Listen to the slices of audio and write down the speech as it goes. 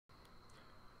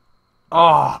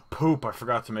Oh, poop. I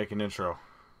forgot to make an intro.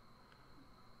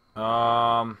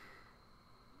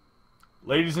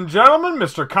 Ladies and gentlemen,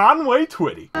 Mr. Conway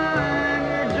Twitty.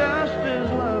 Just as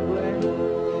lovely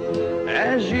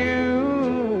as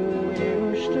you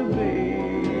used to be.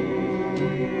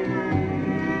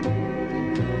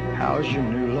 How's your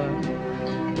new love?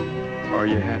 Are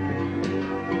you happy?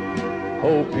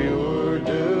 Hope you're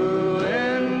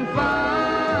doing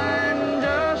fine.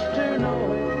 Just to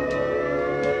know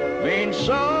it means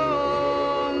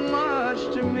so much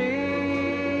to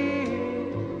me.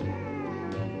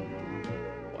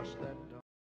 What's that?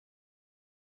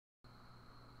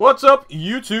 What's up,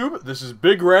 YouTube? This is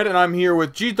Big Red, and I'm here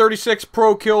with G36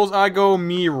 Pro Kills, I Go,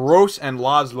 me, Rose, and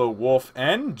Laszlo Wolf,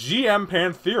 and GM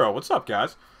Panthero. What's up,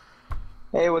 guys?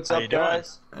 Hey, what's up,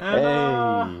 guys?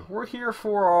 And, we're here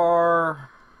for our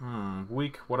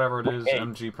week, whatever it is,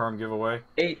 MG Perm giveaway.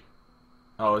 8.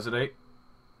 Oh, is it 8?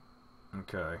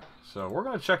 Okay, so we're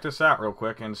going to check this out real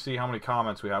quick and see how many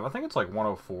comments we have. I think it's like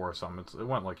 104 or something. It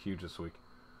went like huge this week.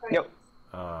 Yep.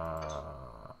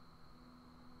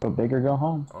 Go big or go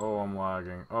home. Oh, I'm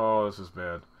lagging. Oh, this is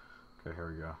bad. Okay,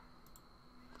 here we go.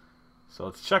 So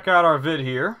let's check out our vid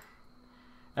here.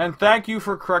 And thank you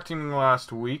for correcting me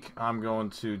last week. I'm going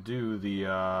to do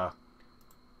the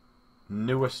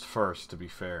newest first, to be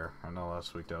fair. I know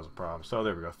last week that was a problem. So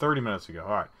there we go. 30 minutes ago.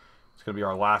 Alright. It's going to be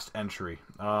our last entry.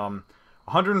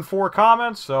 104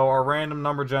 comments, so our random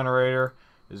number generator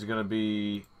is going to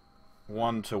be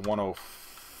 1 to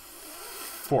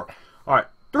 104. Alright.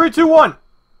 3, 2, 1!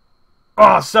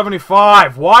 Oh,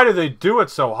 75! Why do they do it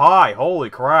so high? Holy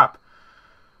crap.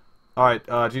 Alright,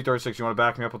 G36, you want to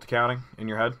back me up with the counting in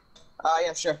your head?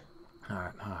 Yeah, sure.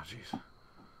 Alright, oh jeez.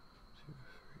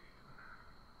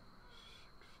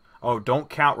 Oh, don't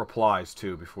count replies,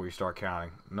 too, before you start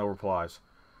counting. No replies.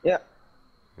 Yeah.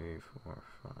 3, 4,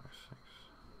 5, 6.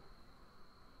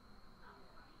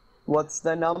 What's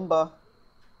the number?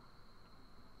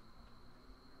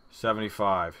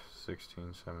 75,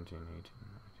 16, 17, 18, 19.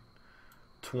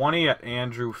 20 at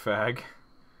Andrew Fag.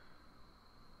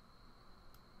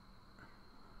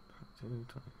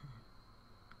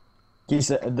 He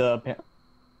said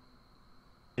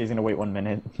he's gonna wait 1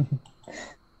 minute.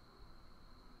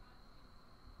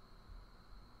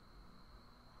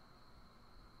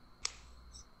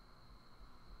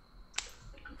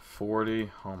 $40.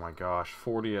 Oh my gosh.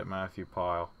 40 at Matthew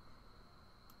Pyle.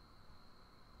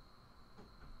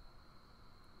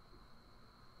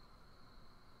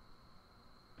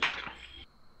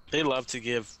 They love to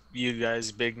give you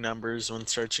guys big numbers when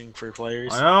searching for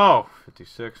players. I know.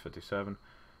 56, 57,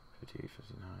 58,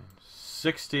 59,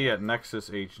 60 at Nexus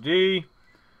HD.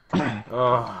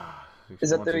 Is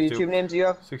that the YouTube names you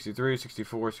have? 63,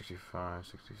 64, 65,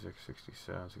 66,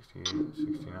 67, 68,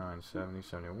 69, 70,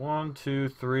 71, 2,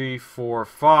 3, 4,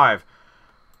 5.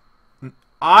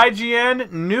 IGN,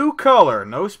 new color,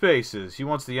 no spaces. He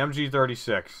wants the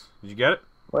MG36. Did you get it?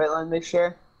 Wait, let me make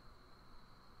sure.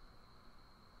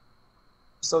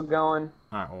 Still going.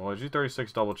 Alright, well,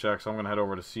 G36 double check, so I'm going to head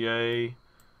over to CA.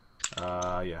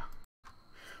 Yeah.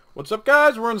 What's up,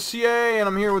 guys? We're in CA, and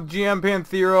I'm here with GM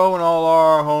Panthero and all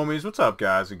our homies. What's up,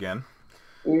 guys, again?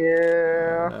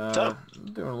 Yeah. What's up?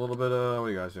 Doing a little bit of, what are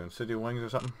you guys doing? City Wings or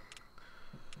something?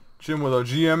 Jim with our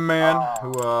GM man, who,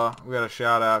 we got a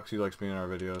shout out because he likes being in our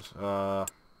videos.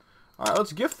 Alright,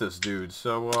 let's gift this dude.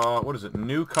 So, what is it?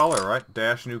 New color, right?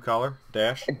 Dash new color?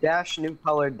 Dash? A dash, new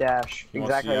color, dash. He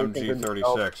Exactly. wants the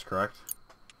MG36, correct?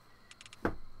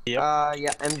 Yep.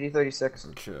 Yeah, MG36.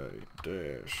 Okay,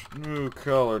 dash. New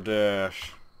color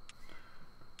dash.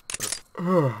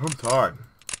 I'm tired.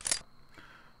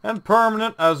 And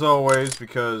permanent, as always,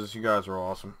 because you guys are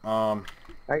awesome.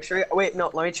 Make sure. Wait, no.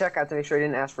 Let me check out to make sure I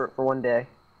didn't ask for it for 1 day.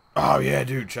 Oh, yeah,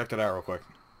 dude. Check that out real quick.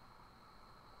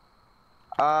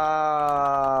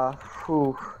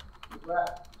 Whew.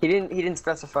 He didn't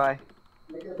specify.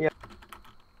 Yeah.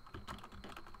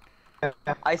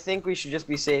 I think we should just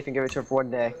be safe and give it to him for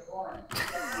 1 day.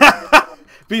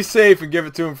 Be safe and give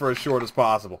it to him for as short as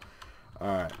possible.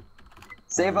 Alright.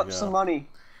 Save up some money.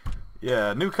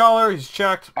 Yeah, new color. He's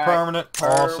checked. All right, Permanent.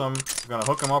 Awesome. Gonna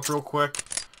hook him up real quick.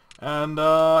 And,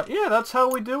 yeah, that's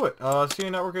how we do it. CA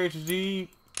Network HD.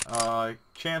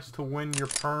 Chance to win your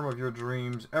perm of your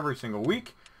dreams every single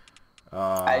week.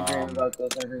 I dream about those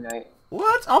every night. I'm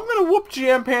gonna whoop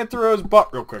GM Panthero's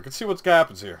butt real quick. Let's see what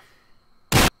happens here.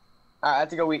 I have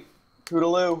to go eat.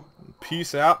 Toodaloo.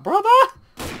 Peace out, brother!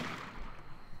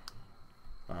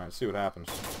 Alright, see what happens.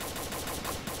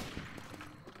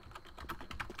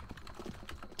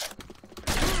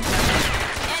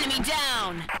 Enemy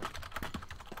down!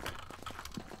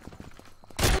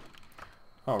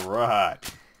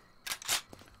 Alright.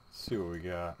 see what we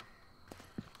got.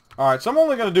 Alright, so I'm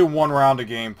only going to do one round of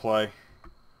gameplay.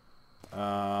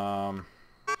 No,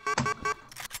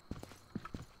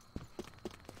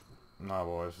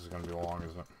 boy, this is going to be long,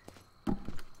 isn't it?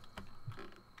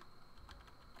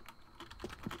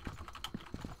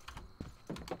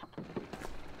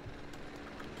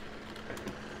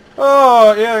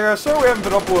 Oh, yeah, guys, so we haven't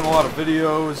been uploading a lot of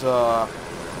videos.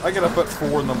 I get up at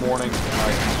 4 in the morning, and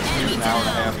I use an hour and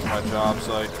a half to my job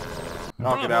site. And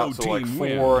I'll get out till like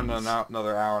 4, and then out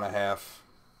another hour and a half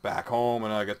back home,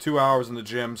 and I got 2 hours in the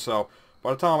gym, so by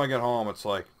the time I get home, it's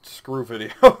like, screw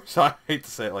videos. I hate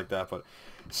to say it like that, but...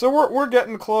 So we're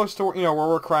getting close to, you know, where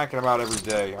we're cranking them out every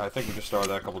day. I think we just started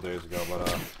that a couple days ago,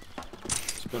 but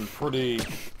it's been pretty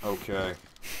okay.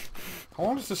 How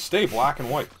long does this stay black and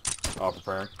white? Oh,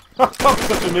 preparing. I'm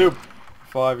such a noob.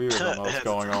 5 years, I don't know what's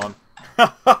going on.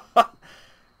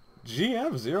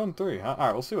 GM 0 and 3. Huh?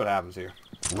 Alright, we'll see what happens here.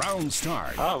 Round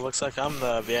start. Oh, looks like I'm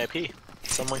the VIP.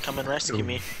 Someone come and rescue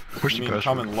me. Push You the mean best.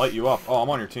 come and light you up. Oh, I'm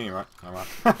on your team, right? Never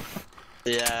mind.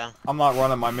 Yeah. I'm not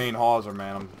running my main hauser,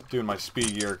 man. I'm doing my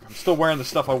speed gear. I'm still wearing the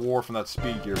stuff I wore from that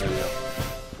speed gear video.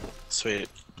 Sweet.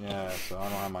 Yeah, so I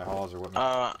don't have my hauser with me.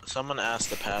 Someone asked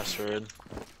the password.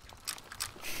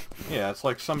 Yeah, it's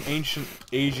like some ancient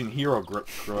Asian hero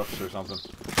grips or something.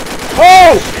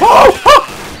 Oh!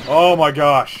 Oh! Oh my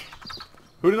gosh.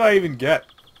 Who did I even get?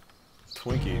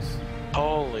 Twinkies.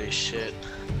 Holy shit.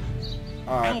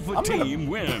 Alright. Alpha team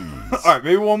wins. Alright,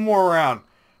 maybe one more round.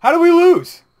 How did we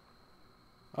lose?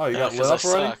 Oh, you got lit 'cause up I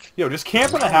already? suck. Yo, just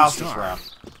camp in the house this round.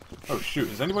 Oh shoot,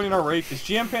 is anybody in our raid? Is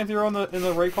GM Panthero in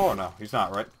the Raidcall or no? He's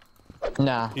not, right?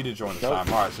 Nah. He did join this Nope.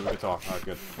 time. Alright, so we can talk. Alright,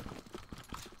 good.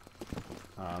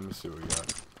 Let me see what we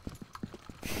got.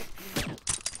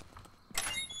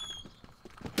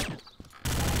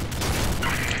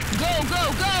 Go,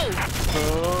 go, go!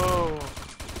 Oh.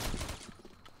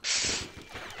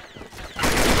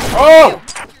 Oh!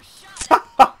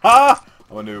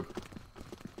 I'm a noob.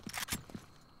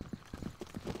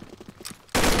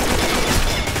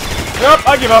 Yep,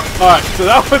 I give up. Alright, so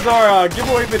that was our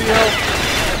giveaway video.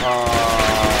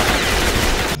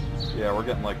 Yeah, we're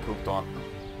getting like pooped on.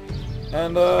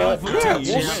 And yeah,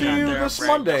 we'll see you this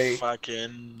Monday.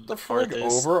 Fucking The frig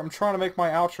over. I'm trying to make my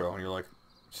outro, and you're like,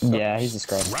 Yeah, he's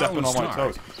disgusting. stepping on my Round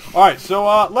toes. Alright, so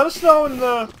let us know in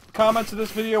the comments of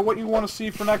this video what you want to see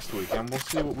for next week, and we'll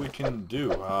see what we can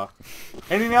do.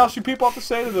 Anything else you people have to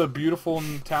say to the beautiful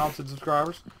and talented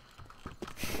subscribers?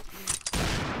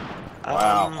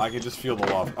 Wow, I can just feel the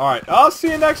love. Alright, I'll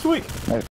see you next week.